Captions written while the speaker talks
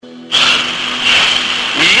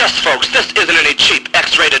Yes, folks, this isn't any cheap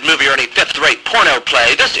X-rated movie or any fifth-rate porno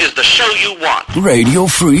play. This is the show you want. Radio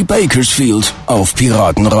Free Bakersfield auf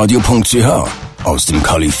piratenradio.ch aus dem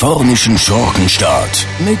kalifornischen Schurkenstaat.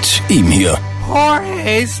 Mit ihm hier,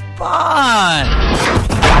 Jorge Spawn.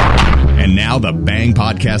 And now the Bang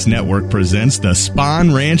Podcast Network presents the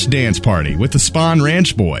Spawn Ranch Dance Party with the Spawn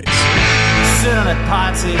Ranch Boys. Sit on it,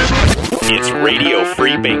 Potsy. It's Radio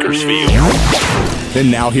Free Bakersfield. Then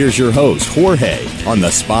now here's your host, Jorge, on the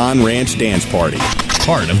Spawn Ranch Dance Party,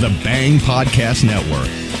 part of the Bang Podcast Network.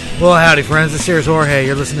 Well, howdy, friends. This here's Jorge.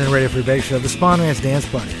 You're listening to Radio Free Bakersfield, the Spawn Ranch Dance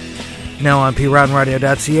Party. Now on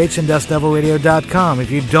piratenradio.ch and dustdevilradio.com.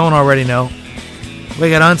 If you don't already know, we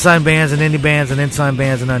got unsigned bands and indie bands and unsigned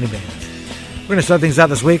bands and indie bands. We're going to start things out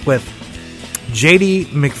this week with J.D.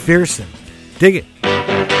 McPherson. Dig it.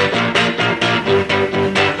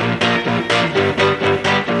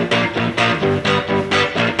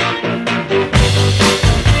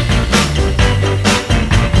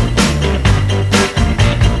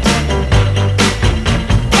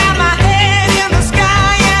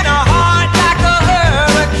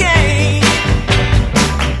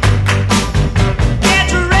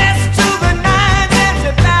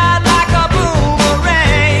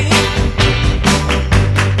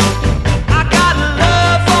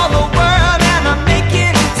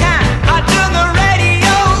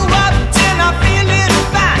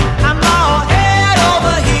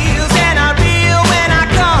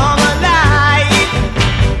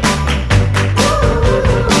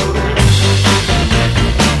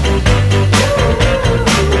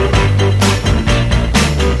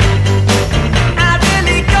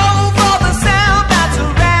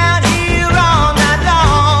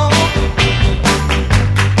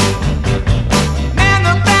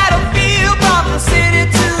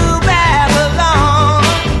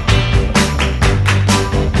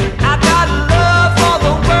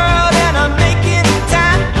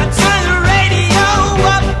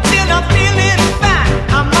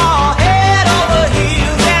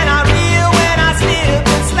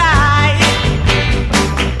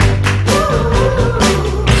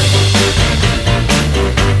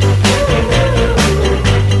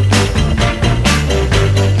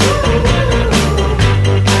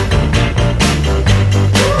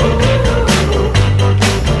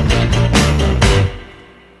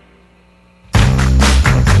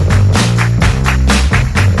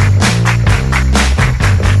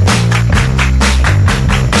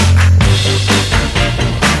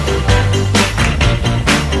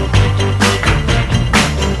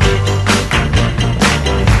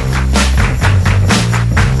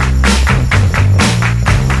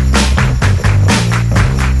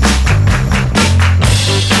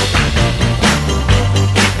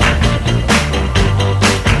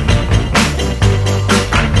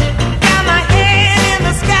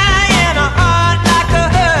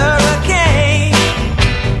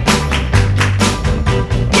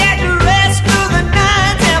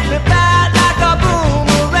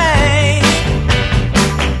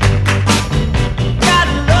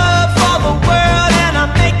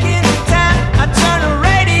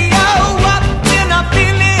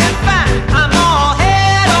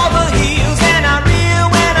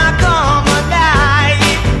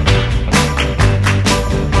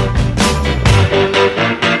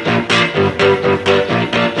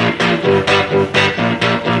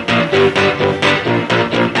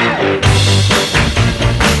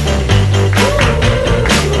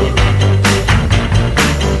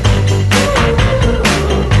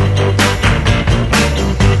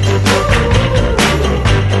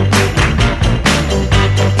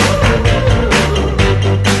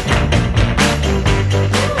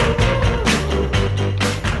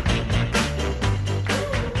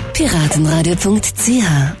 Piratenradio.ch.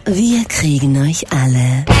 Wir kriegen euch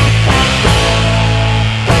alle.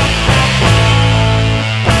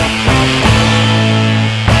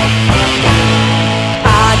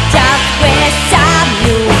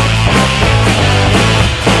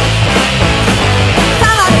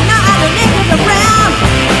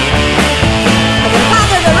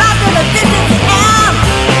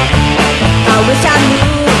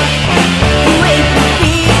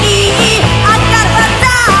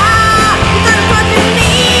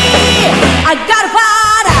 I got a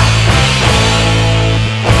father.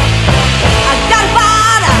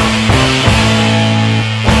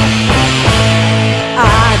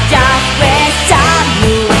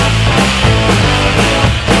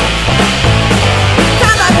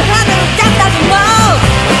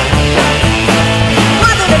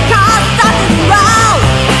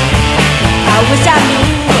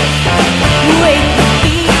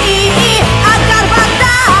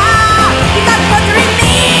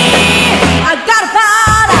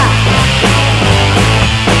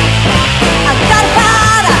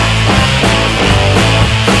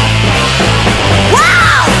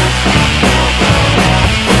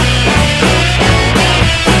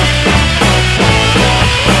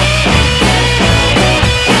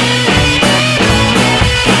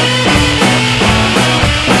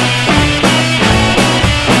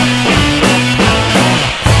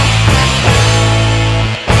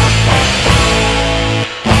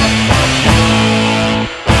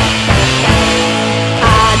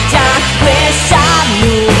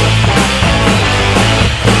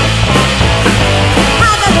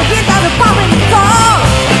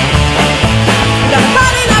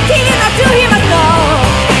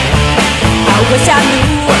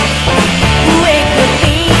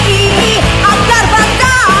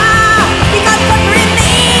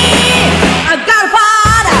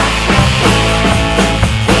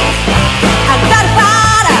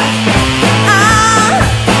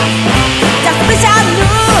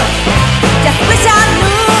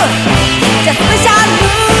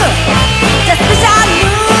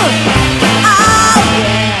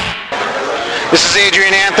 This is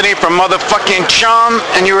Adrian Anthony from motherfucking Chum,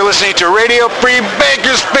 and you were listening to Radio Free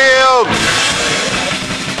Bakersfield.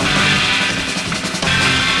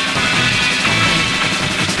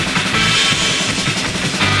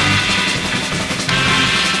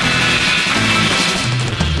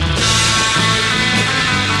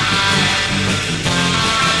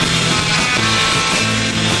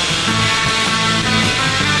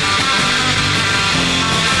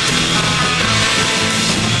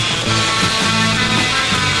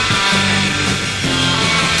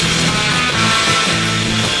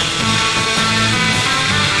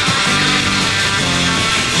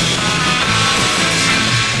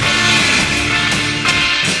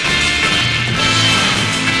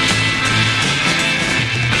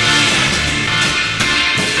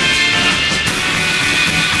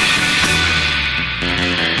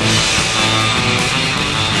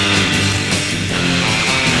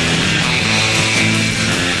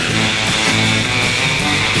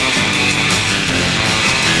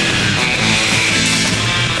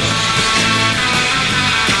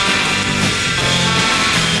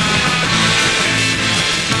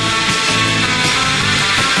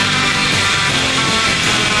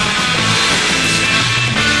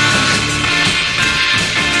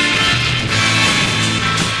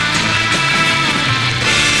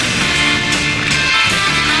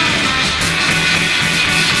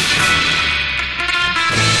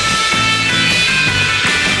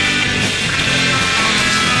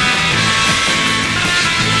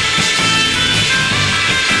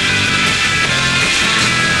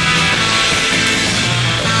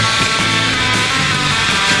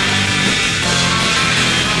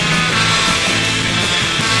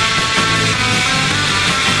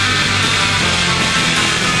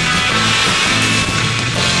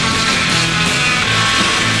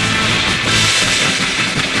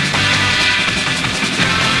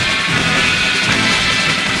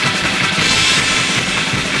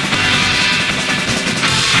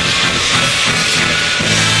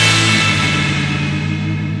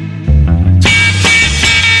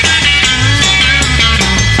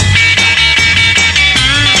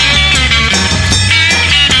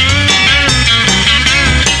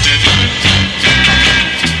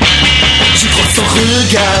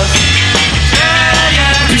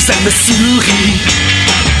 Puis ça me sourit.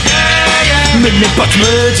 Mais mes potes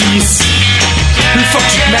me disent il faut que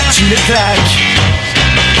tu te mettes une claque.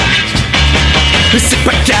 Mais c'est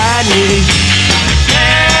pas gagné.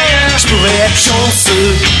 Je pourrais être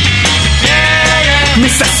chanceux. Mais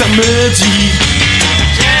ça me dit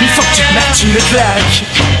il faut que tu te mettes une claque.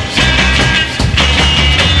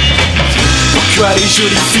 Pourquoi les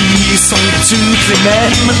jolies filles sont toutes les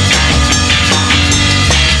mêmes?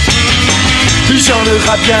 J'en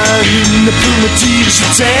aurai bien une pour me dire je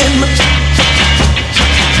t'aime.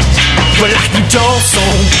 Voilà que nous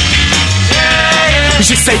dansons.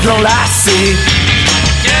 J'essaye de l'enlacer.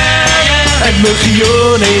 Elle me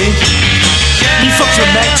rionnait. Il faut que je me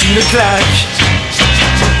mette une claque.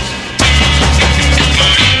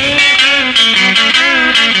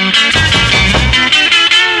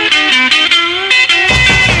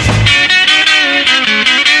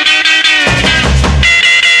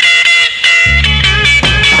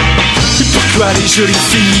 Pourquoi les jolies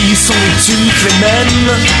filles sont toutes les mêmes?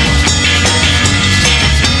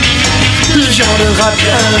 J'en aurai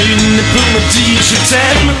bien une pour me dire je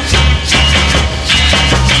t'aime.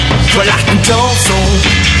 Voilà que nous dansons.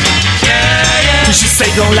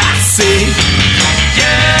 J'essaye d'enlacer.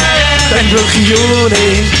 Elle me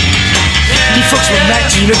rionnait. Il faut que je me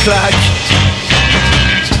mette une claque.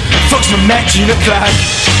 Faut que je me mette une claque.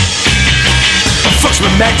 Faut que je me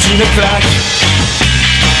mette une claque.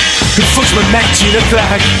 Faut que je me mette une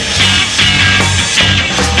claque.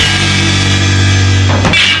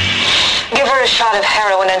 Give her a shot of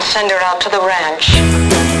heroin and send her out to the ranch.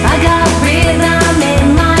 I got rhythm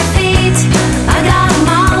in my feet. I got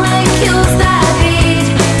molecules that beat.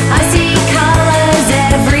 I see colors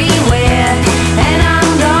everywhere, and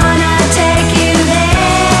I'm gonna take you there.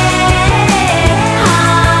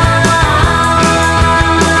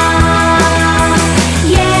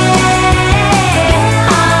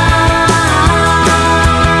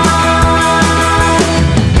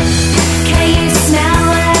 Can you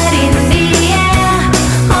smell it in the air?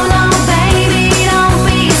 Oh no, baby, don't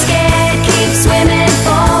be scared. Keep swimming.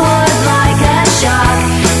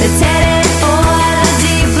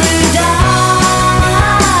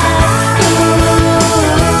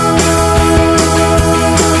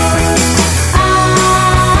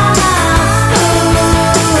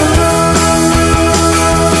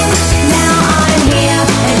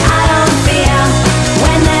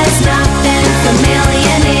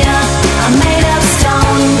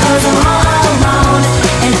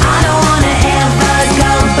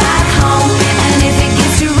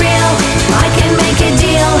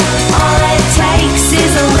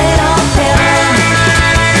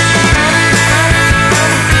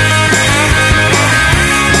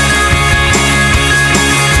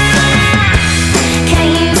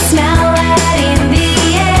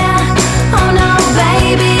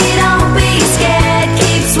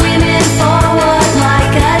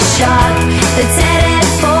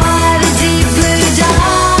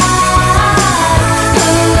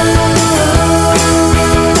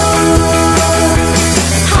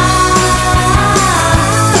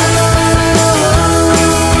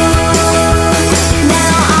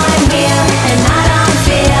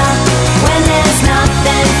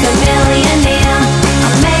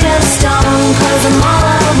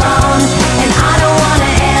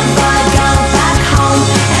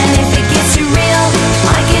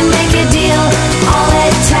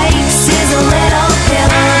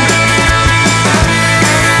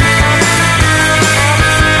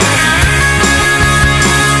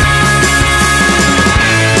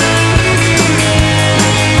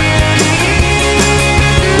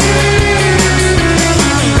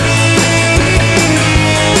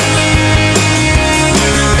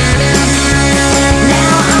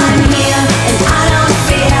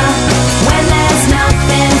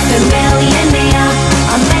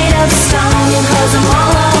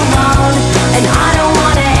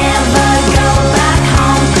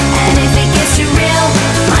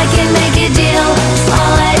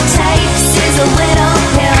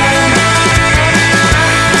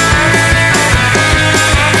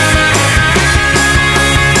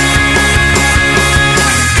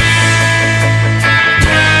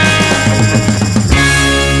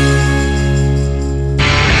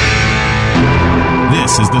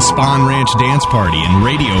 Spawn Ranch Dance Party in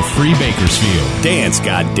Radio Free Bakersfield. Dance,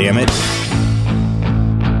 goddammit.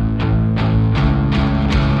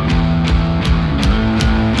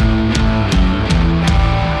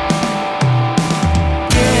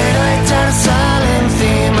 Sal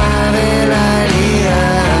encima de la herida,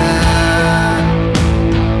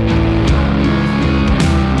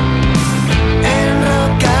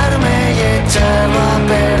 enrocarme y echarlo a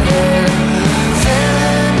perder, hacer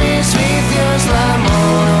de mis vicios la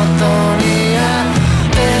monotonía,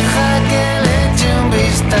 deja que le eche un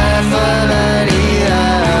vistazo a la herida.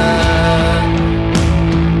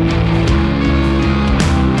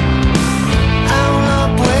 Aún lo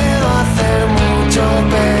puedo hacer mucho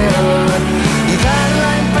peor y dar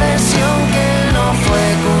la impresión que no fue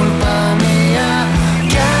culpa mía,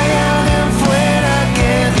 que hay alguien fuera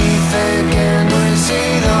que dice que no he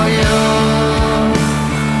sido yo.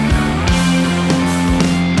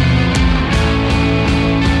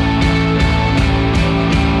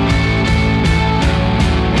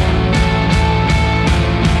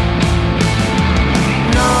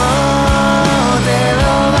 No te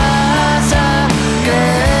lo vas a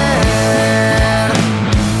creer.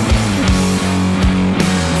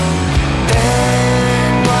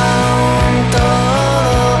 Tengo aún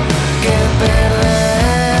todo que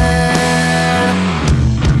perder.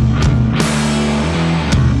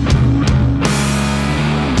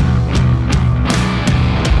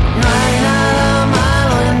 No hay nada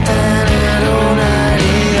malo en tener una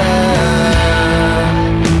herida,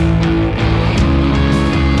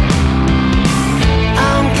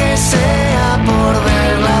 aunque sea por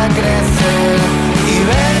verla crecer y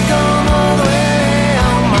ver cómo duele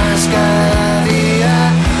aún más cada día.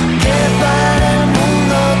 Que para el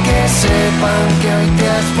mundo que sepan que hoy te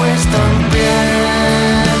has puesto en pie.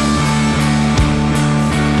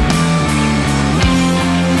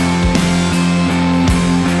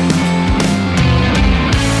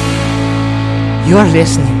 You're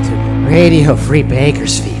listening to Radio Free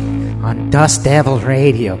Bakersfield on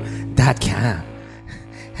DustDevilRadio.com.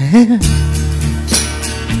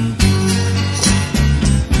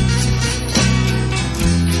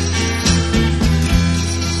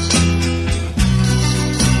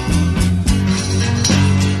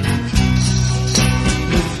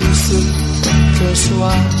 Ne fût-ce qu'un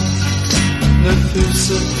soir, ne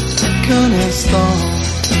fût-ce qu'un instant,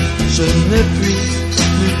 je ne puis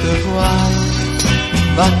plus te voir.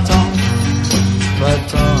 Va-t'en,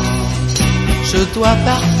 va-t'en, je dois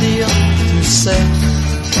partir, tu sais,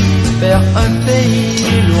 vers un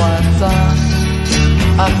pays lointain.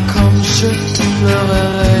 Ah, comme je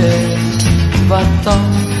pleurerai, va-t'en,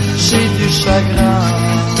 j'ai du chagrin.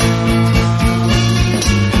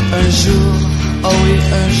 Un jour, oh oui,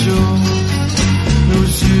 un jour, nous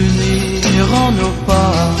unirons nos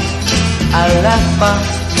pas à la fin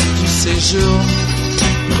du séjour.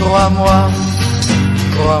 Crois-moi,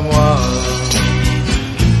 crois-moi.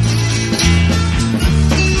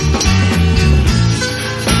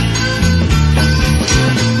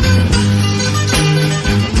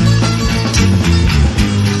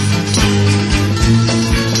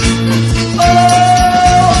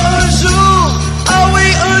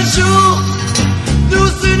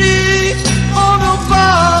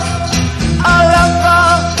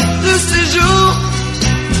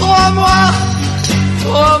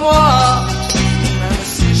 Crois-moi, même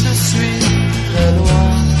si je suis très loin,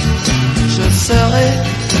 je serai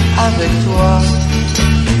avec toi.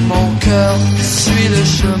 Mon cœur suit le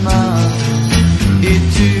chemin et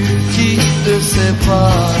tu quittes ses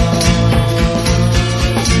pas.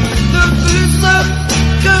 Ne fût-ce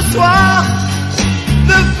qu'un soir,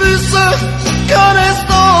 ne fût-ce qu'un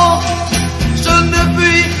instant, je ne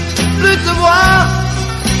puis plus te voir.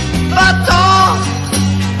 Va-t'en,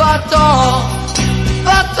 va-t'en.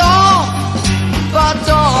 Va-t'en,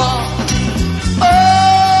 va-t'en, oh,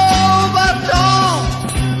 va-t'en,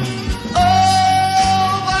 oh,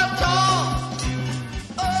 va-t'en,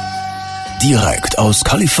 oh. Direkt aus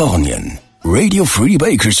Kalifornien. Radio Free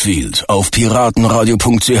Bakersfield auf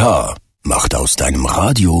piratenradio.ch macht aus deinem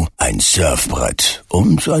Radio ein Surfbrett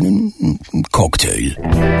und einen Cocktail.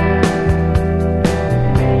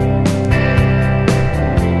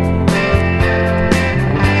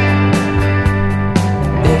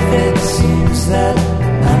 That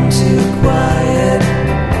I'm too quiet,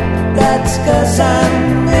 that's 'cause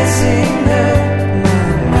I'm missing her.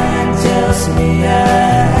 My mind tells me I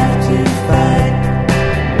have to fight,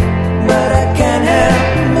 but I can't help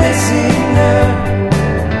missing her.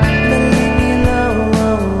 But leave me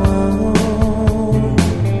alone,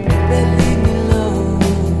 but leave me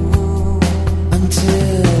alone,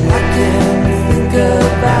 until I can think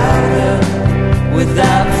about her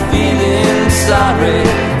without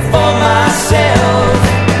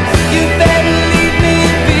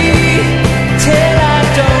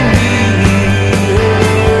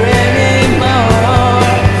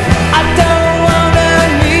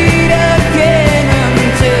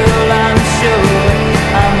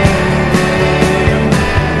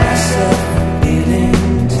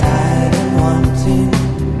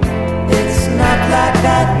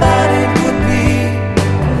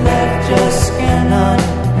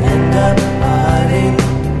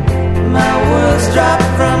shackles drop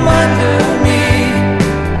from under me.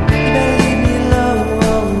 You better leave me alone.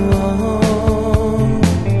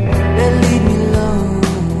 Better leave me alone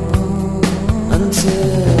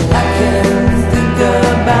until I can think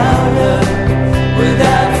about her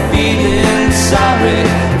without feeling sorry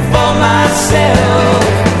for myself.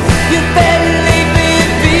 You better leave me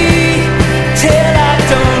be till I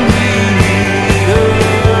don't need her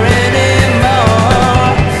anymore.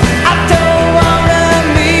 I don't wanna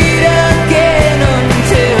meet again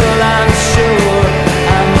until I'm sure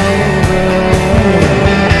I'm over.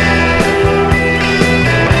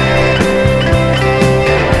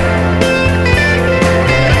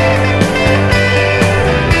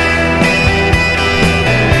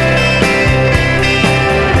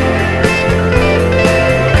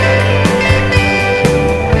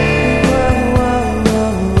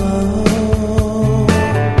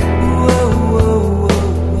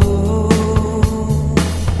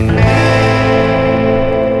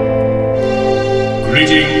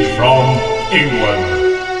 Greetings from England.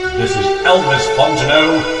 This is Elvis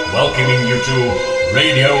Fontenot welcoming you to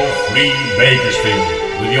Radio Free Bakersfield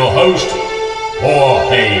with your host,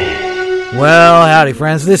 Jorge. Well, howdy,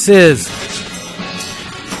 friends. This is...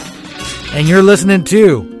 And you're listening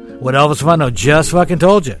to what Elvis Fontenot just fucking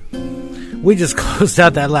told you. We just closed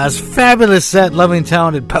out that last fabulous set, Lovely and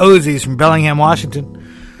Talented Posies from Bellingham, Washington.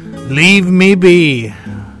 Leave Me Be.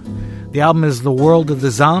 The album is The World of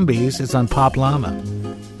the Zombies. It's on Pop Llama.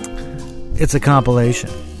 It's a compilation.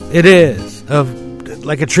 It is. Of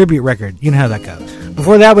like a tribute record. You know how that goes.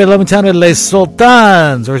 Before that, we had Lovely and Talented Les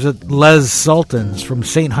Sultans. Or is it Les Sultans? From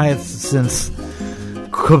St. Hyacinthe,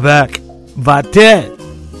 Quebec. Vatet.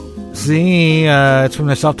 See, it's from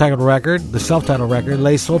their self-titled record. The self-titled record.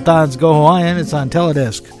 Les Sultans Go Hawaiian. It's on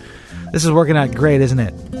Teledisc. This is working out great, isn't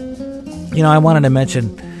it? You know, I wanted to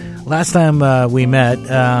mention... Last time we met,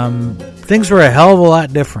 things were a hell of a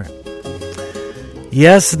lot different.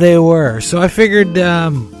 Yes, they were. So I figured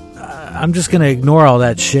I'm just going to ignore all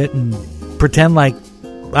that shit and pretend like,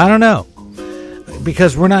 I don't know.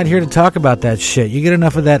 Because we're not here to talk about that shit. You get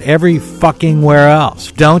enough of that every fucking where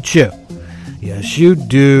else, don't you? Yes, you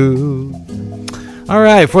do. All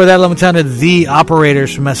right, for that, let me tell you, The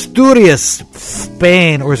Operators from Asturias,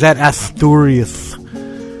 Spain. Or is that Asturias,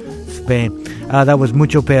 Spain? That was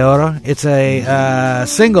Mucho Peor. It's a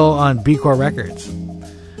single on B-Core Records.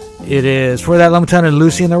 It is for that Lemonton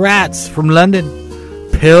Lucy and the Rats from London.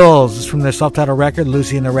 Pills is from their self-titled record.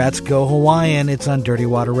 Lucy and the Rats Go Hawaiian. It's on Dirty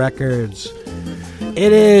Water Records.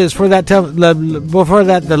 It is for that before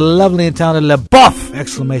that the lovely and talented Le Buff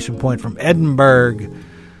exclamation point from Edinburgh.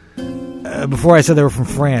 Before I said they were from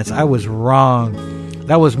France, I was wrong.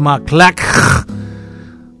 That was Maclac.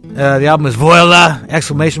 The album is Voila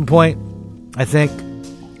exclamation point. I think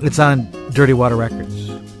it's on Dirty Water Records.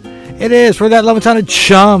 It is for that Levantada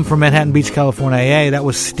Chum from Manhattan Beach, California. Hey, that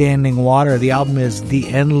was Standing Water. The album is The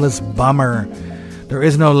Endless Bummer. There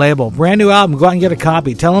is no label. Brand new album. Go out and get a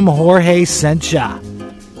copy. Tell them Jorge sent ya.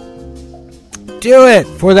 Do it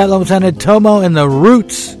for that Levantada Tomo and the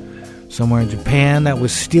Roots. Somewhere in Japan. That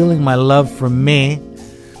was Stealing My Love From Me.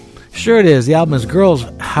 Sure it is. The album is Girls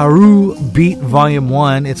Haru Beat Volume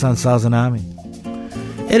 1. It's on Sazanami.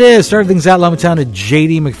 It is. Started things out, Lumbertown to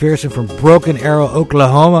J.D. McPherson from Broken Arrow,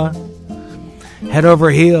 Oklahoma. Head Over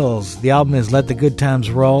Heels. The album is Let the Good Times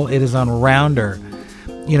Roll. It is on Rounder.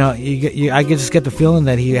 You know, I just get the feeling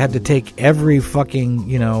that he had to take every fucking,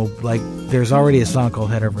 like, there's already a song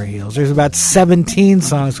called Head Over Heels. There's about 17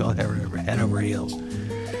 songs called Head Over Heels.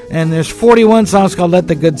 And there's 41 songs called Let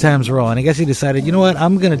the Good Times Roll. And I guess he decided, you know what,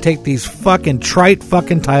 I'm going to take these fucking trite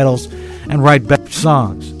fucking titles and write better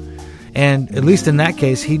songs. And at least in that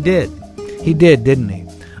case, he did. He did, didn't he?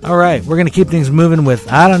 All right, we're going to keep things moving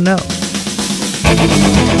with, I don't know. I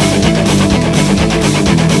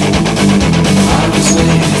was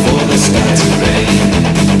waiting for the sky to rain,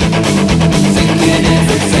 thinking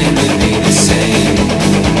everything would be the same.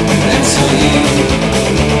 Until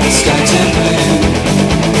the sky turned blue.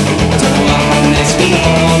 Don't know what happened next, we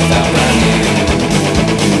all felt brand new.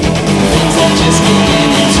 Things are just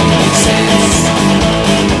beginning to make sense.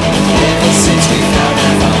 Ever since we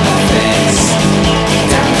found our face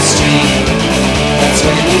down the street, that's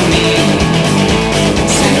when we meet.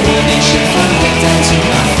 Synchronization from head down to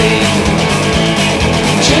my feet.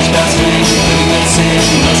 Church bells ring, we would sing.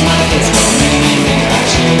 Most my kids don't ring anything about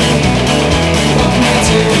you. What can I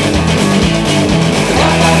do?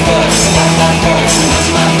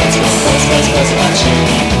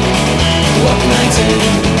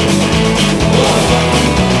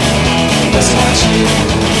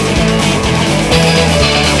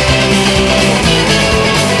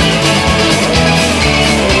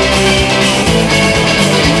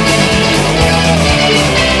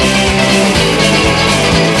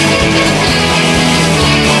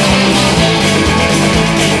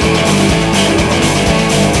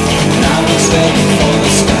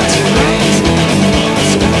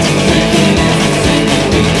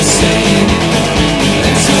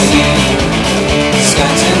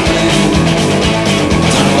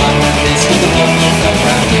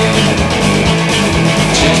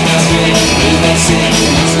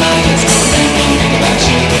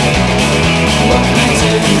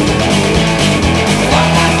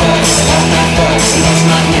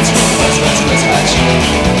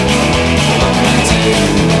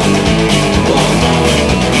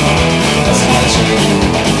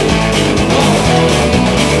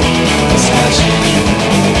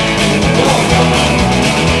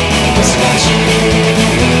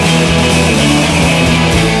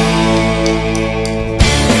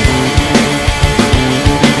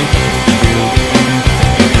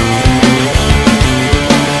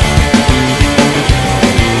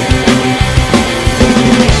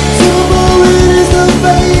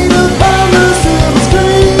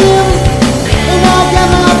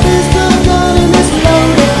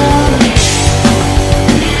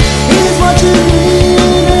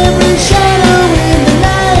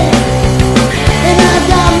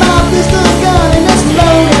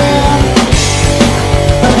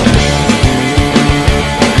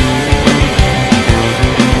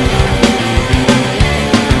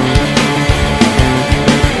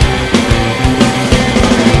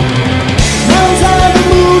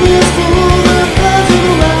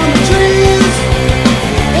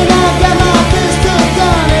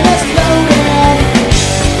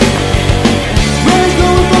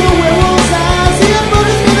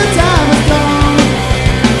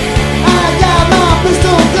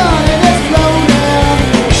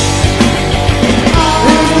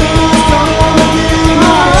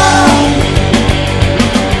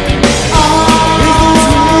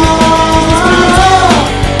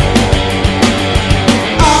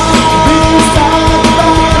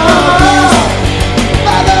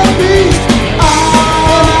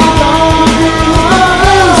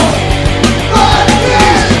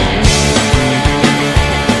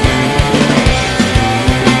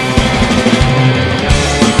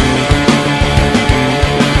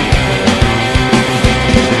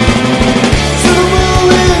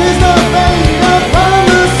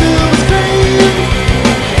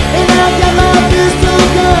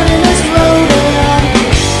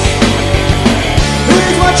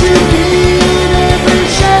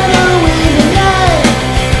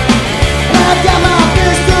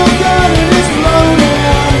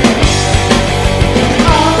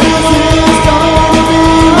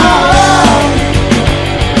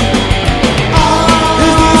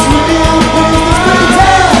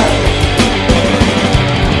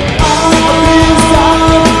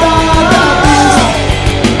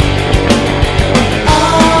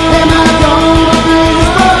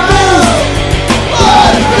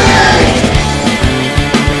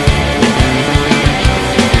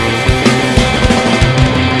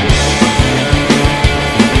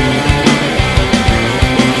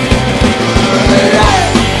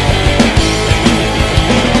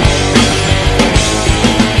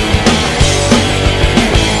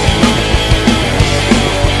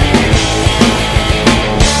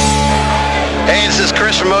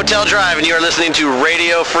 Hotel Drive, and you are listening to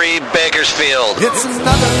Radio Free Bakersfield. It's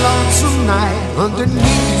another lonesome night underneath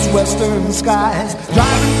these western skies,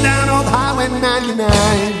 driving down old Highway 99.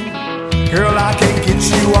 Girl, I can't get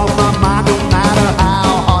you off my mind no matter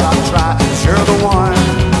how hard I try. You're the one.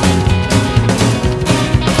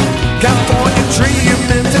 California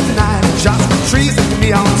dreaming tonight, just the trees and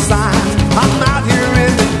neon signs. I'm out here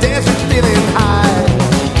in the desert feeling high,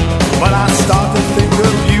 but I start to think of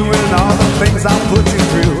you and all the things I put you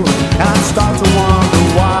through, and I start to wonder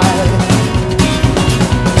why.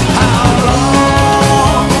 How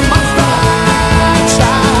long must I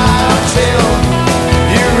try till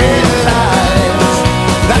you realize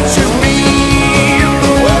that you mean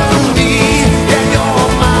the world to me? Yeah, you're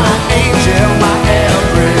my angel, my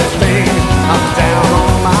everything. I'm down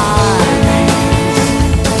on my knees,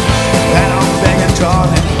 and I'm begging,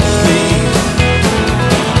 darling, please.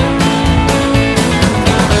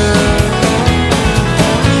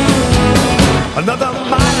 Another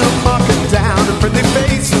minor market down, a friendly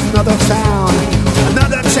face, another town,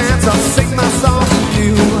 another chance I'll sing my song to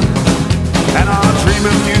you, and I'll dream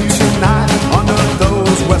of you tonight under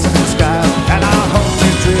those western skies, and I hope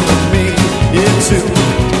you dream of me, you too.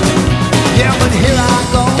 Yeah, but here I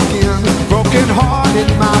go again, broken hearted,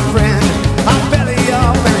 my friend. I belly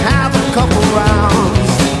up and have a couple rounds.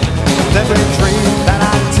 Every dream that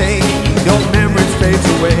I take, your memory fades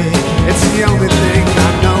away. It's the only thing I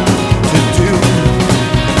know to do.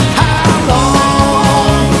 How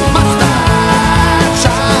long must I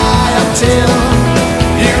try until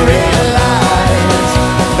you realize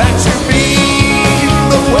that you mean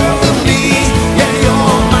the world to me? Yeah,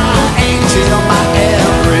 you're my angel, my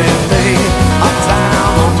everything. I'm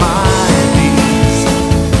down on my knees,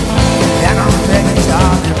 and I'm begging,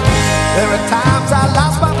 darling. There are times I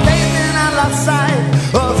lost my faith and I lost sight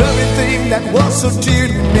of everything that was so dear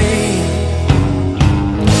to me.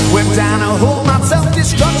 Went down a hole, my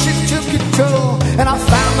self-destruction took control, and I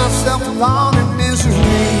found myself alone in misery.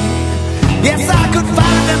 Yes, I could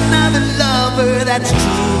find another lover, that's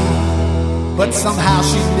true, but somehow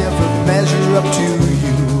she never measure up to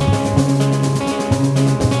you.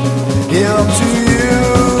 Yeah, up to you.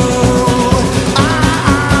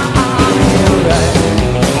 You're right.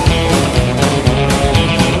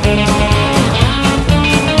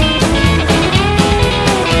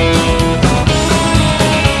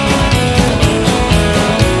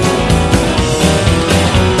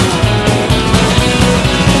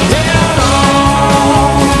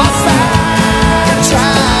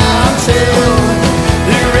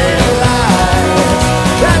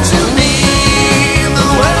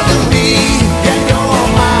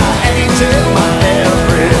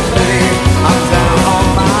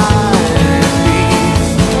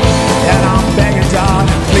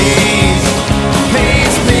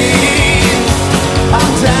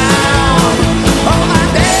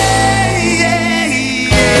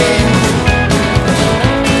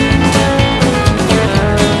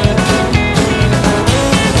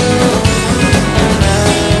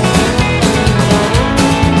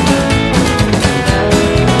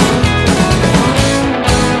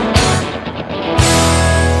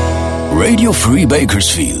 Radio Free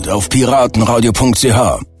Bakersfield auf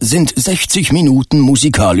piratenradio.ch sind 60 Minuten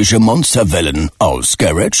musikalische Monsterwellen aus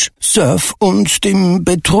Garage, Surf und dem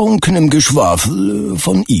betrunkenen Geschwafel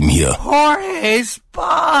von ihm hier. Jorge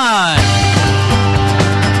Spawn!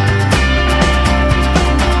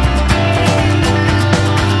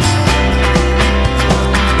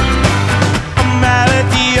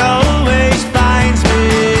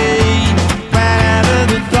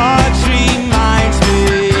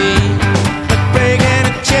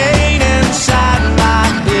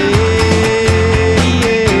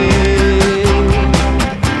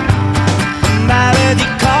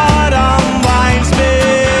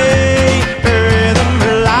 Rhythm,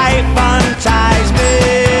 her life unties me.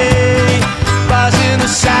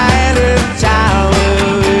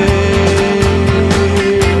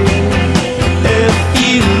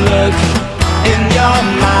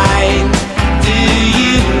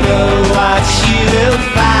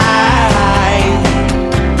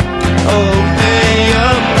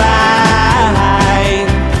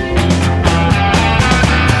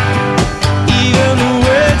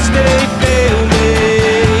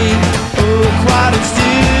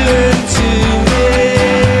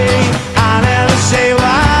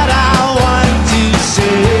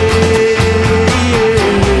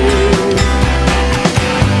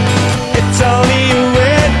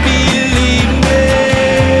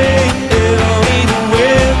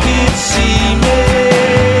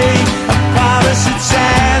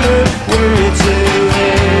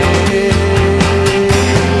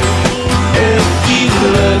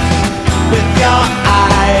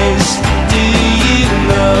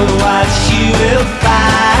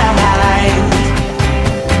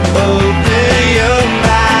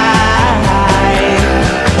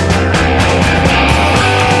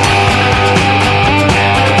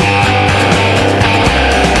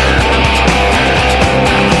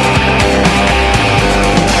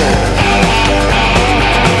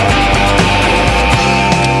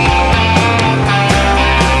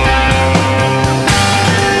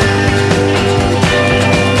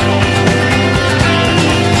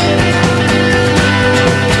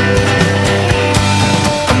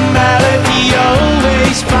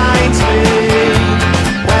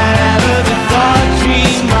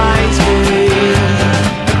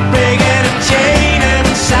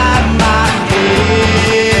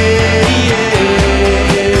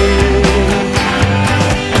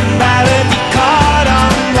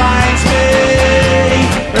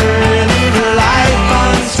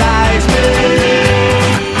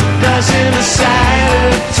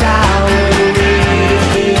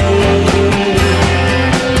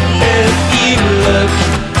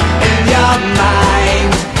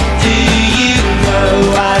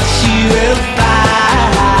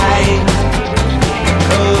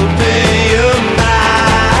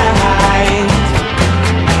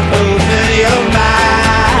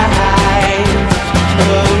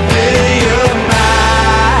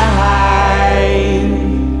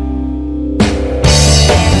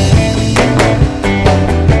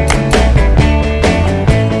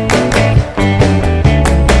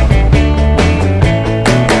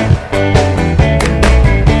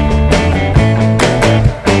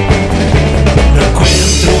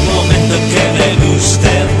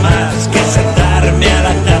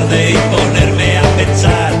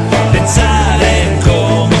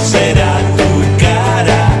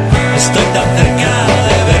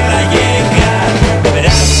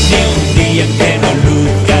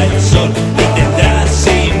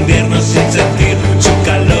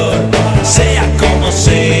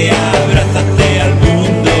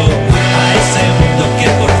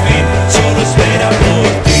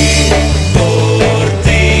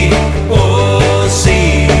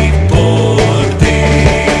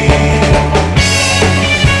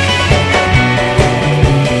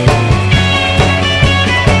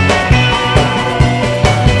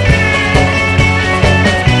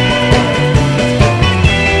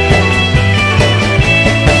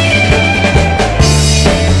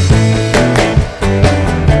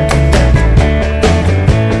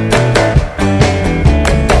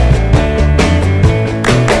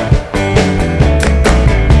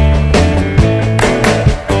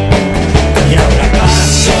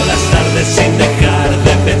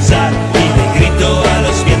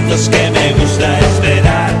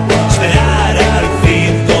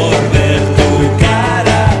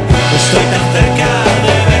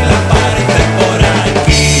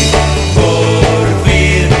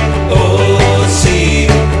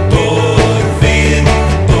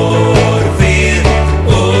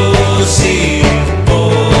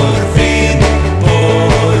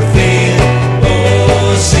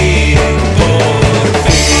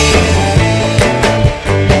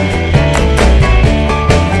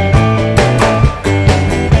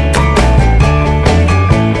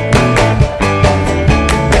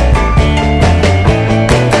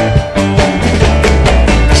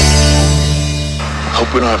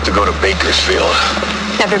 have to go to Bakersfield.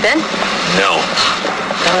 Never been? No.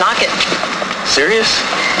 Don't knock it. Serious?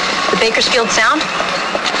 The Bakersfield Sound?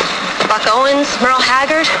 Buck Owens, Merle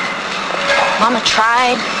Haggard? Mama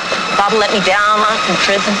tried. Bob let me down in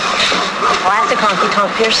prison. Classic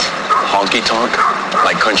honky-tonk, Pierce. Honky-tonk?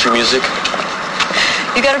 Like country music?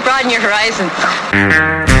 You gotta broaden your horizons.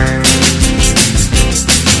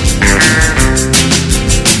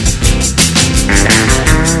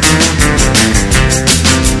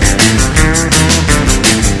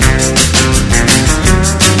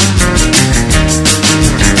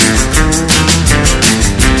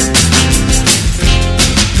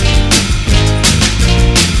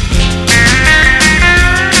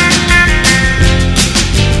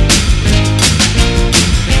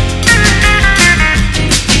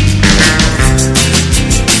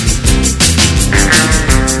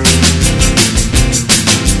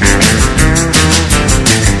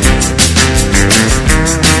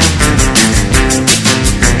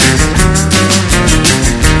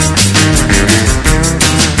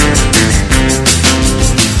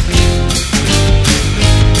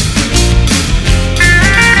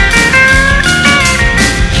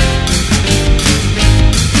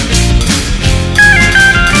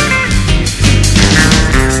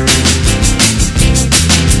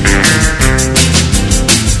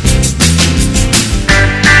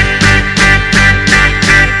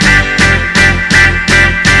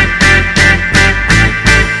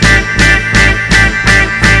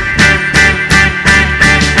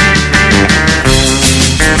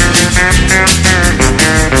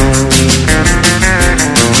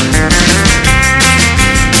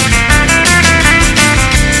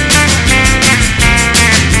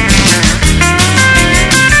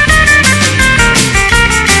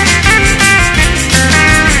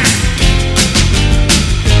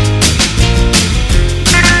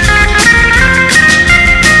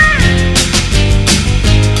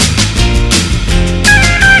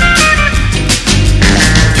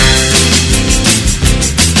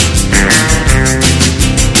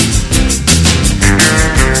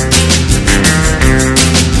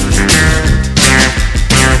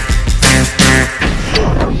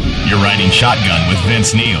 Shotgun with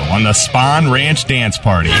Vince Neil on the Spawn Ranch Dance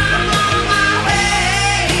Party.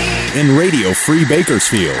 In Radio Free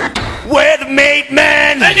Bakersfield. We're the made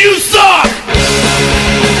man, and you suck!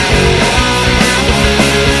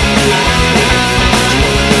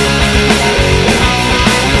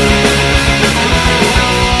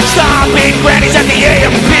 Stomping grannies at the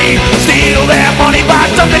A&P, steal their money, buy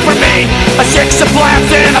something for me. A six of flaps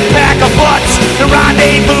and a pack of butts, the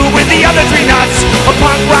rendezvous with the other three nuts. A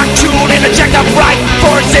punk rock tune and a checked up right,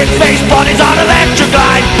 four six-face buddies on electric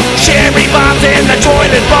glide. Cherry bombs in the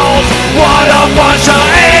toilet bowls, what a bunch of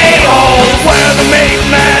a-holes. We're the made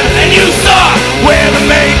man, and you suck. We're the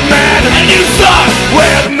made man, and you suck.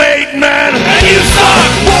 We're the made man, and you suck.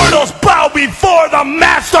 Mortals bow before the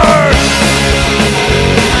masters.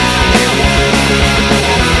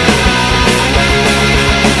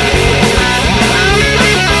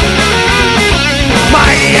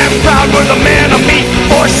 Mighty and proud, we're the man of meat.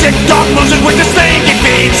 Four sick dog losers with the stinky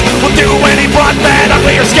feet. We'll do any broad, bad,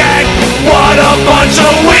 ugly, or skag. What a bunch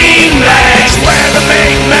of wingbags. We're the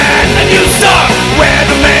made man, and you suck. We're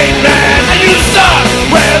the made man, and you suck.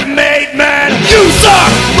 We're the made man, you suck.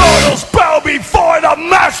 Mortals bow before the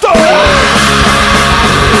master.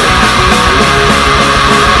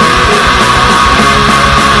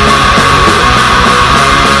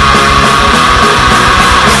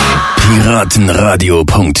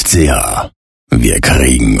 Piratenradio.ch. Wir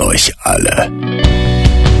kriegen euch alle.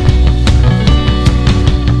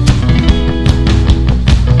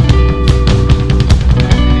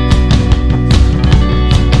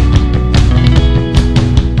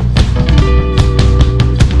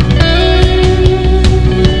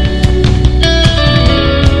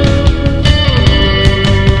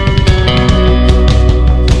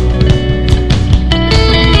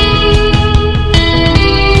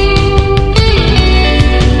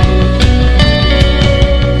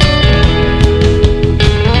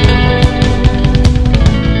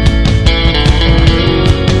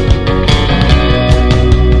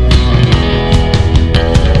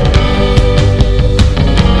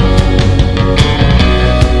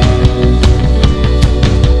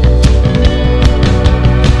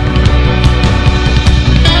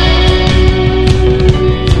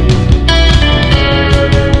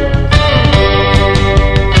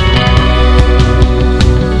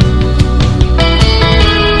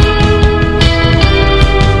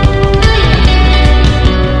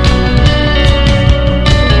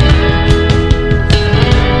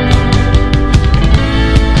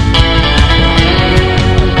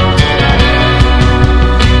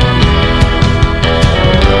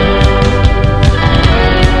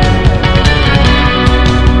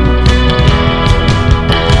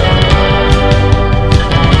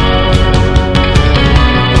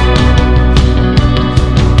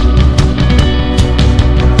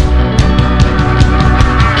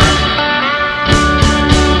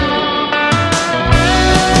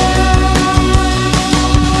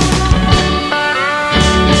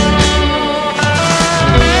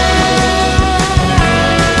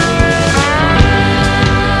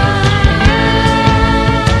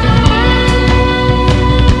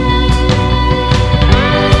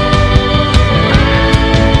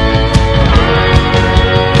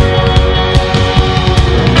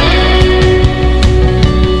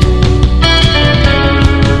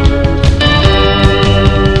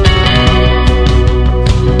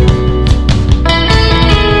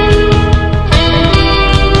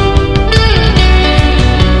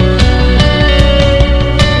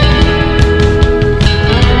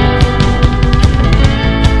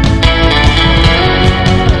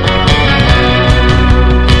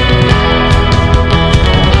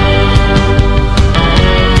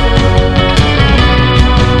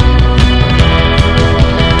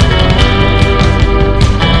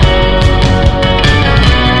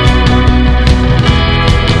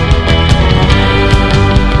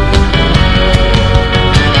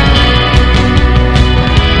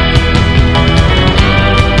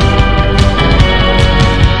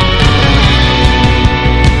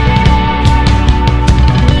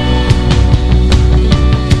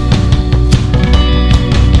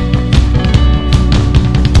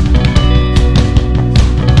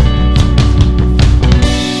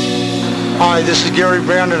 Hi, this is Gary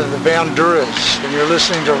Brandon of the Banduras, and you're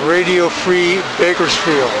listening to Radio Free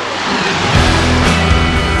Bakersfield.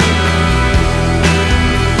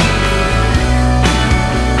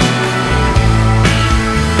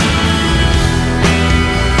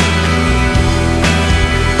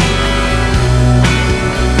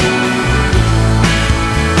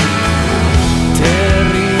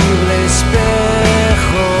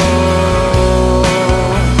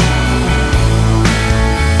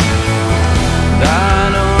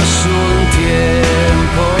 Danos un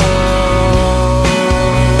tiempo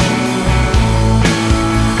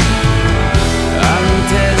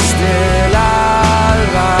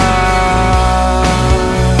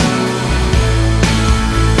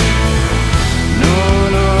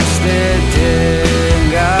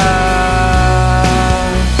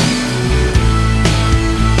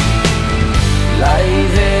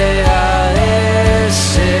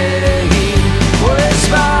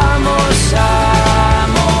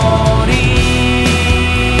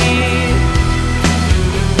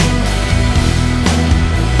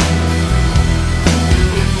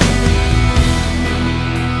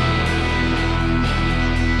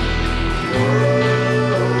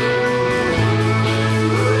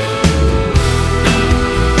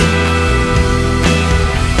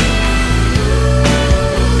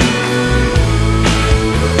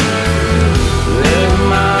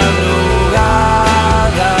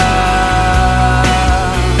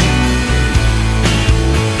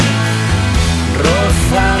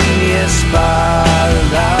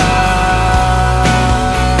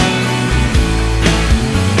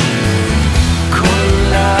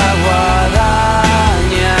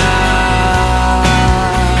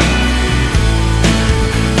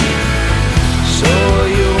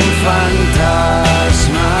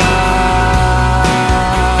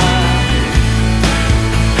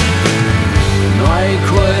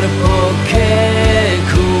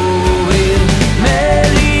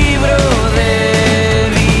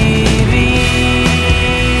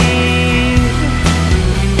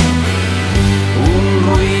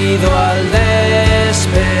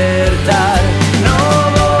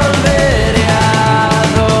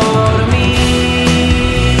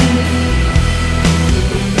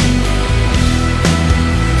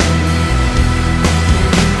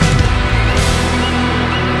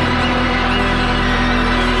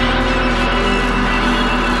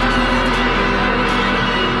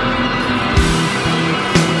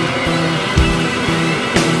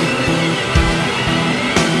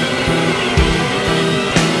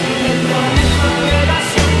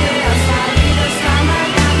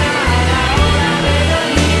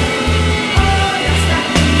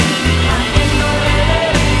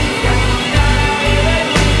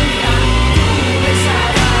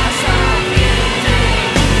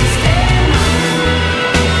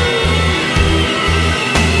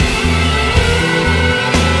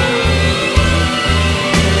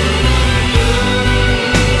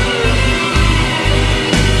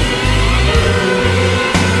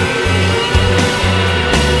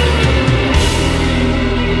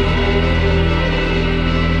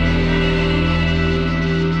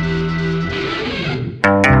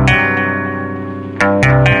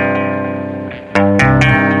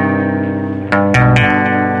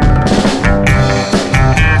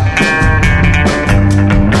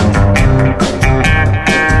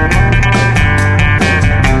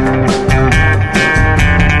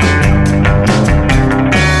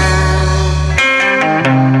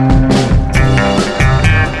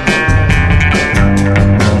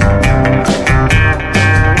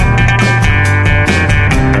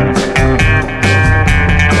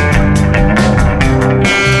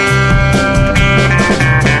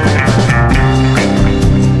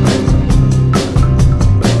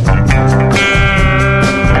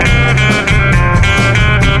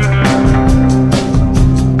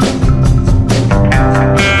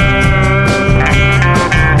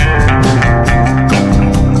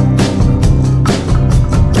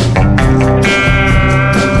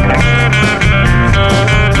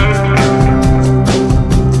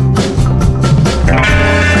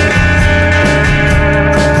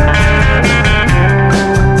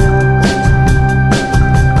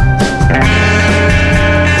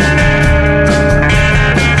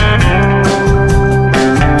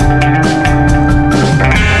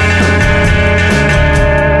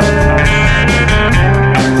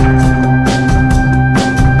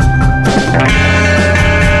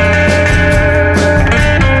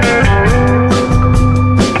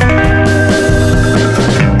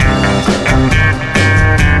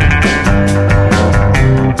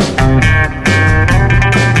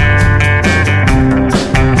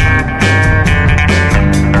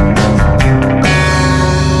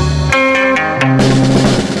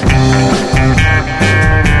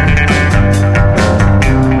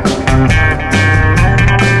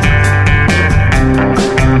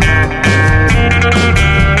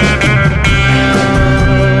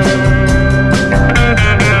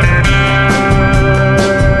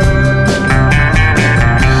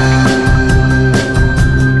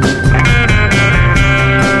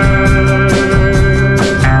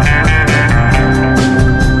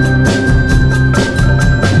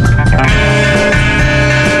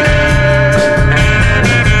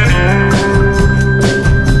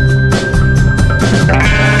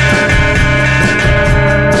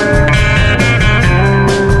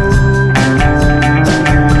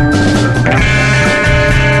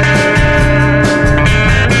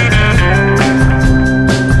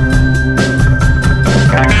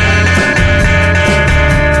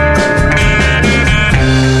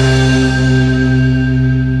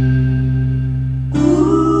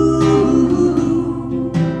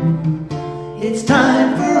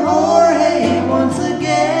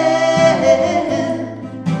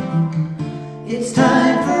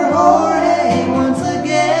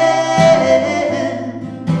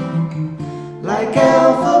like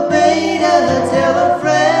alpha, beta, tell a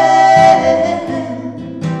friend.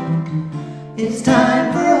 It's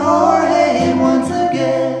time for Jorge once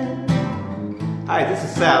again. Hi, this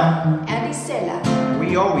is Sal. And Isela.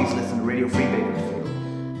 We always listen to Radio Free Bakersfield.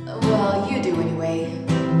 Well, you do anyway.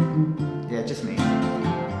 Yeah, just me.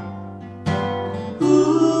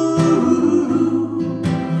 Ooh,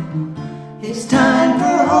 it's time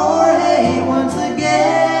for Jorge once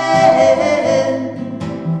again.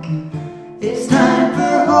 It's time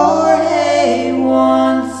for Jorge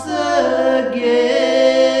once again.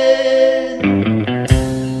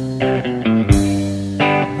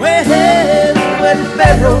 Muerto el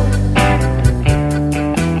perro,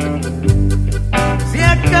 se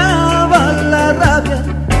acaba la rabia.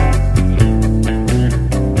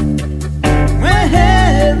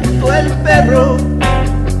 Muerto el perro,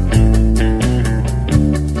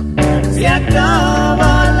 se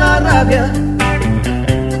acaba la rabia.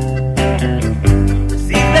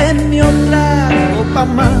 Sírveme otra copa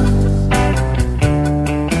más,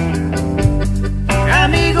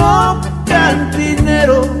 amigo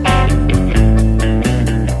cantinero.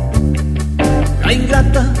 La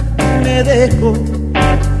ingrata me dejó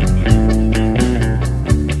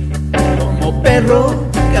como perro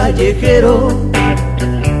callejero.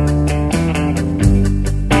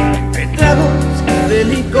 Me tragos de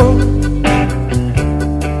licor,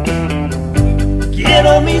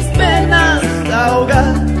 quiero mis penas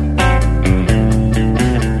ahogar.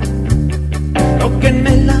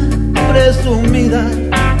 Tóquenme la presumida,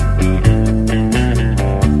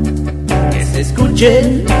 que se escuche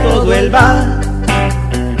en todo el bar.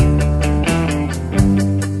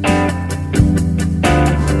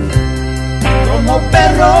 Como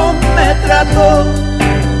perro me trató,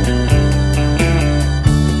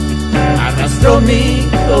 arrastró mi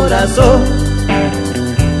corazón.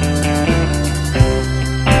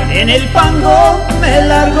 En el fango me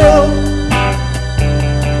largó,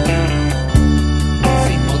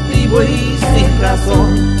 sin motivo y sin razón.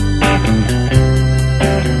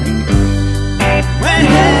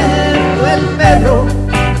 Muerto el perro,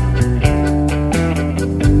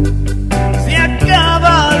 se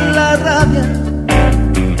acaba la rabia.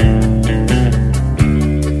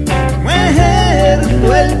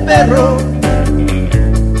 Muerto el perro,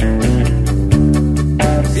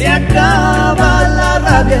 se acaba la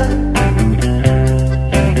rabia.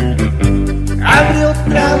 Abre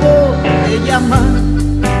otra botella más,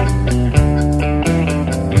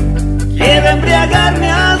 quiero embriagarme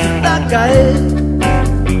hasta caer.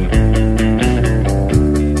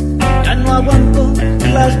 Ya no aguanto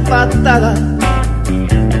las patadas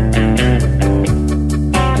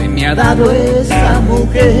que me ha dado esa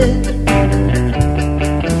mujer.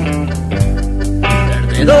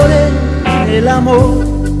 Perdedor en el amor,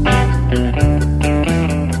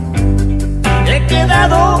 he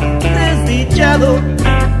quedado desdichado.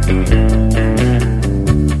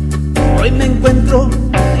 Hoy me encuentro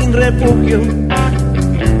sin refugio,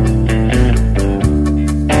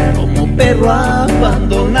 como perro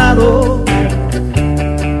abandonado.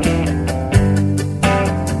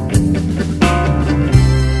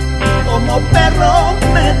 Como perro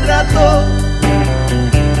me trató,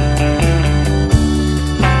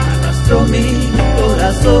 arrastró mi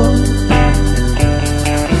corazón.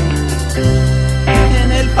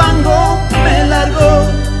 En el fango me largó,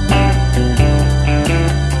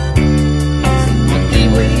 sin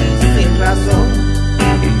motivo y sin razón.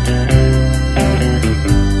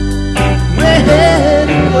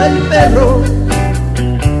 Muerto el perro,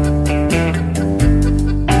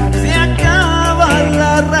 se acaba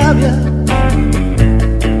la rabia.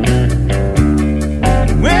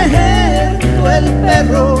 Muerto el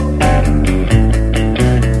perro,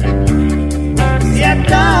 se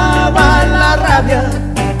acaba la rabia.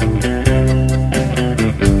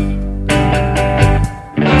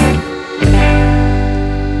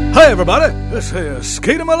 Hey everybody, this here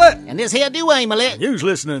Skeeter Millette. And this here Dwayne Millette. You's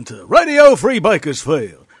listening to Radio Free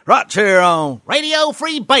Bakersfield. Right here on Radio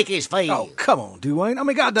Free Bakersfield. Oh, come on, Dwayne. I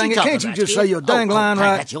mean, god dang it, You can't you talking just about, say your dang line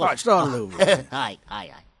right? That's yours. All right, start it over. Aye, aye,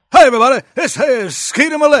 aye. Hey everybody, this here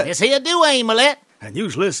Skeeter Millette. This here Dwayne Millette. And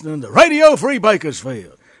you's listening to Radio Free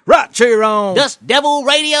Bakersfield. Right here on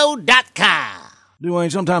DustDevilRadio.com.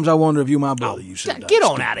 Dwayne, sometimes I wonder if you my brother, you said. Get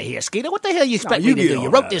on out of here, Skeeter. What the hell you expect me to do? You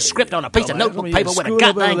wrote this script on a piece of notebook paper with a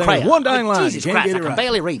goddamn crayon. One dang line, Jesus you can't Christ, get it I right. can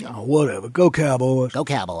barely read it. Oh, whatever. Go Cowboys. Go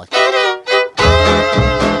Cowboys.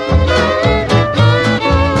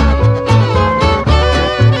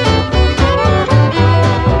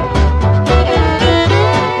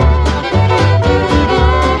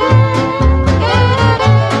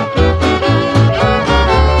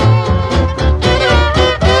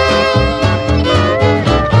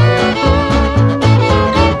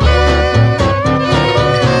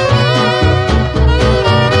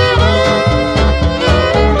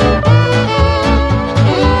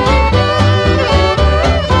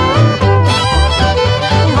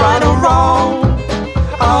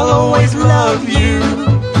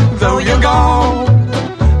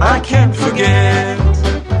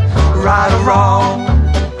 wrong,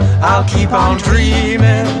 I'll keep on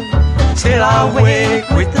dreaming till I wake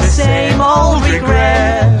with the same old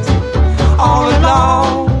regret. All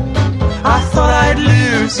along, I thought I'd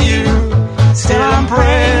lose you. Still I'm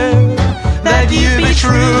praying that you be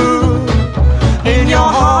true. In your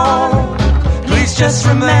heart, please just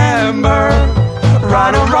remember,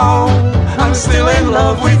 right or wrong, I'm still in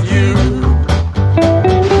love with you.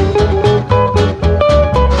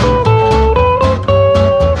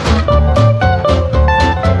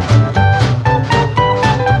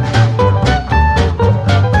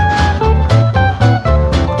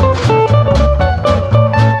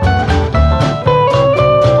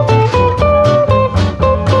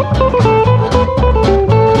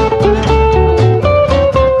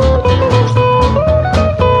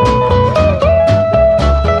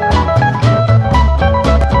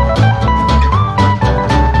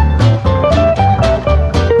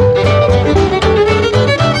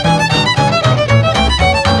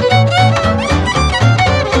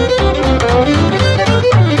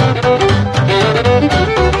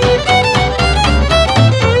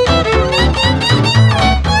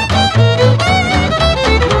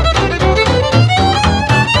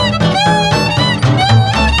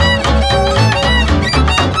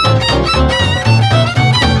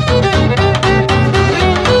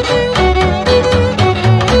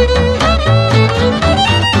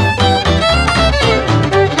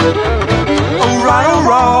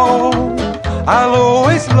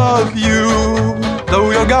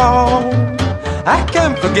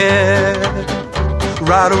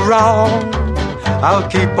 Right or wrong, I'll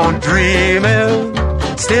keep on dreaming.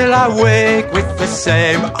 Still I wake with the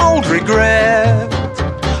same old regret.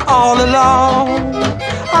 All along,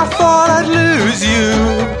 I thought I'd lose you.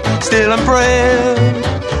 Still I'm praying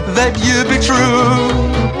that you'd be true.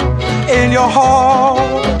 In your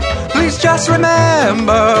heart, please just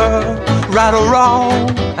remember, right or wrong,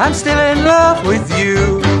 I'm still in love with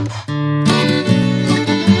you.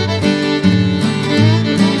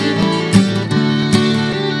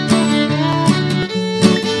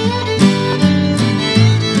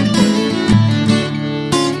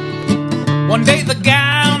 One day the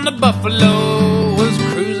guy on the buffalo was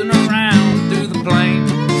cruising around through the plain,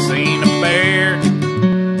 seen a bear,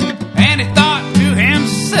 and he thought to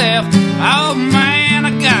himself, oh man,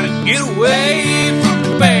 I gotta get away from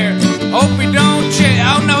the bear. Hope he don't chase,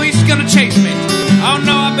 oh no, he's gonna chase me. Oh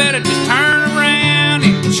no, I better just turn around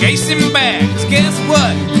and chase him back. 'Cause guess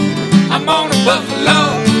what? I'm on a buffalo.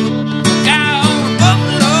 Guy on a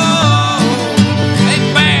buffalo. Hey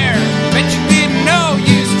bear, bet you didn't know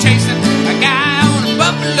you was chasing a guy on a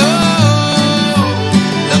buffalo.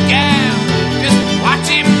 Look out, just watch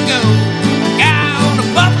him go. A guy on a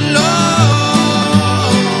buffalo.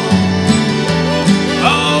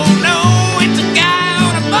 Oh no, it's a guy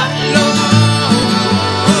on a buffalo.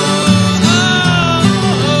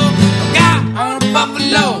 A guy on a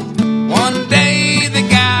buffalo. One day the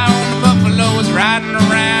guy on the buffalo was riding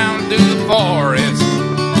around through the forest.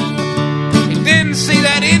 He didn't see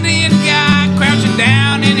that Indian guy crouching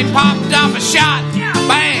down, and he popped off a shot.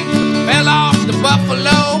 Bang! Fell off the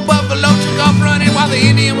buffalo. Buffalo took off running while the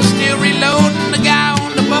Indian was still reloading. The guy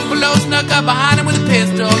on the buffalo snuck up behind him with a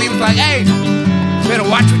pistol. He was like, hey, better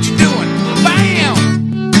watch what you're doing. Bam!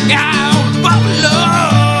 Guy on the buffalo.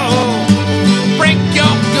 Break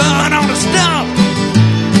your gun on the stump.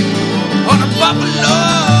 On a buffalo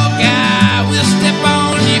guy, we'll step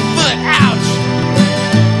on your foot. Ouch!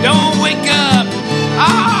 Don't wake up.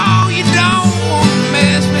 Oh, you don't want to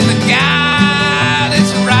mess with a guy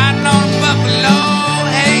that's riding on a buffalo.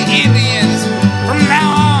 Hey, Indians, from now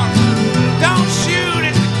on, don't shoot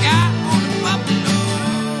at the guy on the buffalo.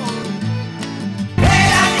 Play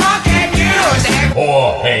that funky music.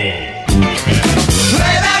 Oh, hey.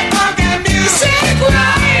 Play that funky music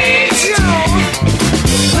right.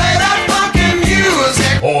 Play that funky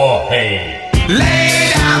music. Oh, hey.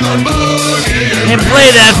 Lay down the boogie. And play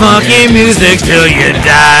that funky music till you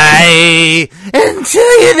die.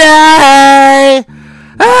 Until you die.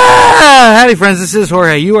 Howdy, friends. This is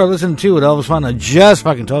Jorge. You are listening to what Elvis Fonda just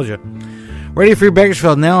fucking told you. Radio Free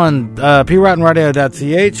Bakersfield now on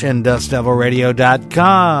prottenradio.ch and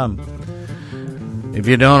dustdevilradio.com. If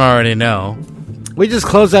you don't already know, we just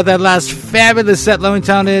closed out that last fabulous set,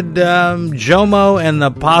 loving-talented Jomo and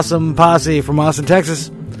the Possum Posse from Austin,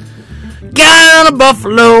 Texas. Guy on a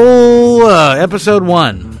Buffalo, episode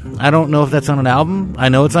 1. I don't know if that's on an album. I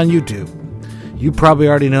know it's on YouTube. You probably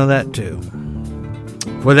already know that too.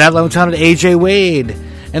 For that, loving-talented AJ Wade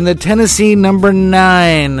and the Tennessee number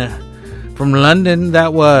 9 from London.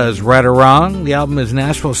 That was Right or Wrong. The album is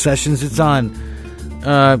Nashville Sessions. It's on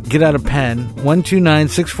get out a pen.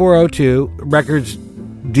 129-6402, records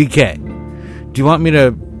DK. Do you want me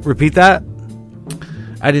to repeat that?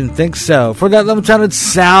 I didn't think so. For that level sounded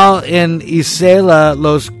Sal in Isela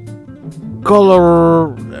Los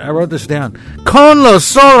Color. I wrote this down. Con Los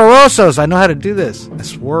Solarosos. I know how to do this. I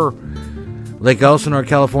swear. Lake Elsinore,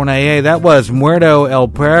 California. AA. That was Muerto El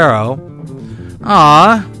Perro.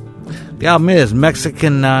 Aw. The album is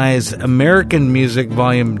Mexicanized American Music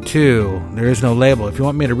Volume 2. There is no label. If you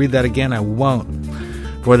want me to read that again, I won't.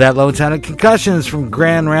 For that Lone Sounded Concussions from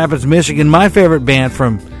Grand Rapids, Michigan. My favorite band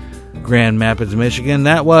from Grand Rapids, Michigan.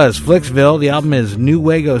 That was Flicksville. The album is New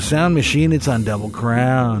Wago Sound Machine. It's on Double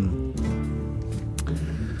Crown.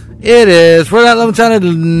 It is. For that Lone Sounded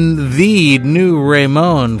The New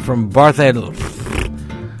Ramon from Barcelona,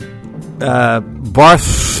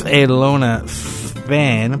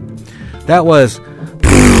 Spain. That was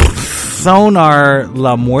Sonar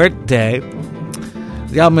La Muerte.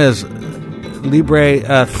 The album is Libre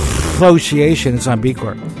Association. It's on B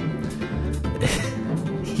Corp.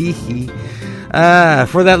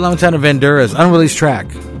 For that Lone Town of Venduras, unreleased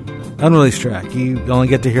track. You only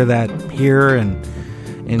get to hear that here and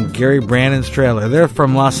in Gary Brandon's trailer. They're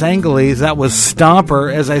from Los Angeles. That was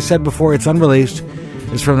Stomper. As I said before, it's unreleased.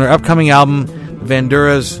 It's from their upcoming album,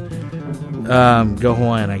 Venduras. Go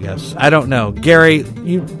Hawaiian, I guess. I don't know. Gary,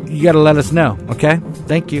 you got to let us know, okay?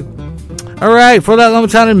 Thank you. All right, for that Lone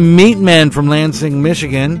Town of Meatmen from Lansing,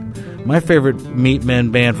 Michigan. My favorite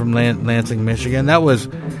Meatmen band from Lansing, Michigan. That was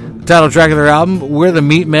the title track of their album, We're the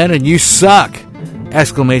Meatmen and You Suck!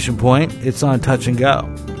 Exclamation point. It's on Touch and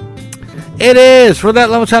Go. It is for that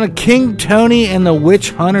Lone Town of King Tony and the Witch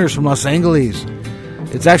Hunters from Los Angeles.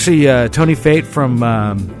 It's actually Tony Fate from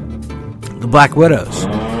the Black Widows.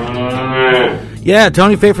 Yeah,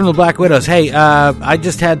 Tony Fate from the Black Widows. Hey, I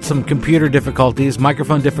just had some computer difficulties,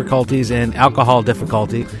 microphone difficulties, and alcohol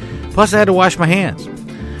difficulty. Plus, I had to wash my hands.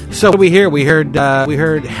 So what we hear? We heard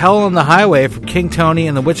Hell on the Highway from King Tony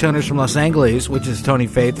and the Witch Hunters from Los Angeles, which is Tony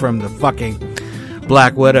Fate from the fucking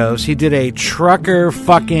Black Widows. He did a trucker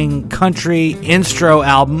fucking country instro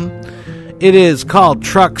album. It is called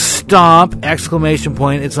Truck Stomp! Exclamation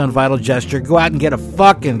point. It's on Vital Gesture. Go out and get a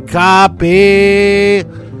fucking copy.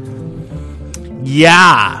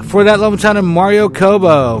 Yeah. For that Lone Town of Mario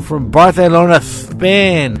Cobo from Barcelona,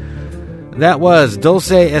 Spain. That was Dulce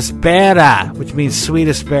Espera, which means Sweet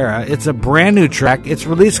Espera. It's a brand new track. It's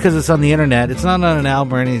released because it's on the internet. It's not on an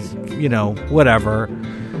album or any, whatever.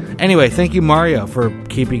 Anyway, thank you, Mario, for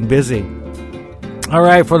keeping busy. All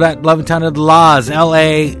right, for that Love and Town of Laws,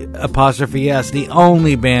 L-A''S, the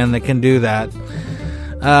only band that can do that.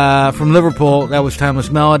 From Liverpool, that was Timeless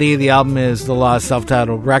Melody. The album is The Laws'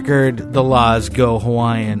 self-titled record. The Laws Go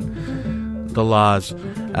Hawaiian. The Laws.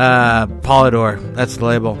 Polydor, that's the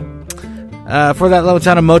label. For that Love and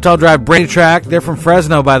Town of Motel Drive, brand new track. They're from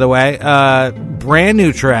Fresno, by the way. Brand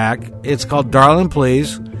new track. It's called Darling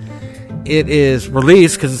Please. It is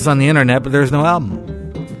released because it's on the internet, but there's no album.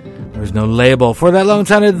 There's no label. For that Lone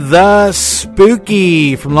Town of The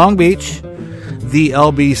Spooky from Long Beach. The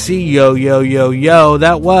LBC, yo, yo, yo, yo.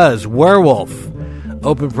 That was Werewolf.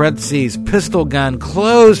 Open parentheses, Pistol Gun,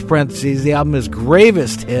 close parentheses. The album is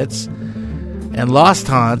Gravest Hits. And Lost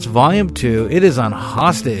Haunts, Volume 2. It is on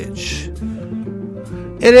Hostage.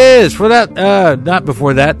 It is. For that, not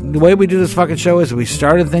before that. The way we do this fucking show is we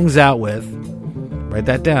started things out with, write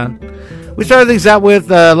that down. We started things out with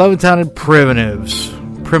Love and Town and Primitives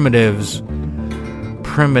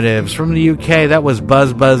from the UK. That was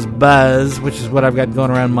Buzz Buzz Buzz, which is what I've got going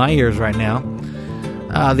around my ears right now.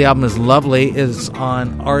 The album is lovely. It's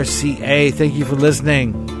on RCA. Thank you for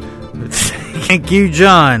listening. Thank you,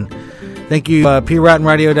 John. Thank you,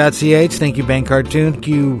 PRottenRadio.ch. Thank you, Bang Cartoon. Thank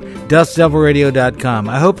you, DustDevilRadio.com.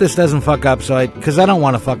 I hope this doesn't fuck up, because I don't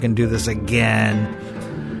want to fucking do this again.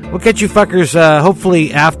 We'll catch you fuckers,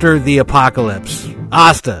 hopefully after the apocalypse.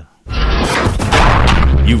 Hasta.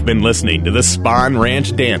 You've been listening to the Spawn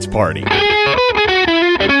Ranch Dance Party. Give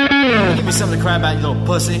me something to cry about, you little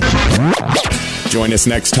pussy. Join us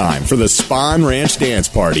next time for the Spawn Ranch Dance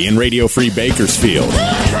Party in Radio Free Bakersfield.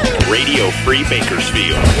 Radio Free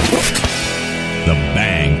Bakersfield. The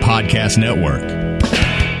Bang Podcast Network.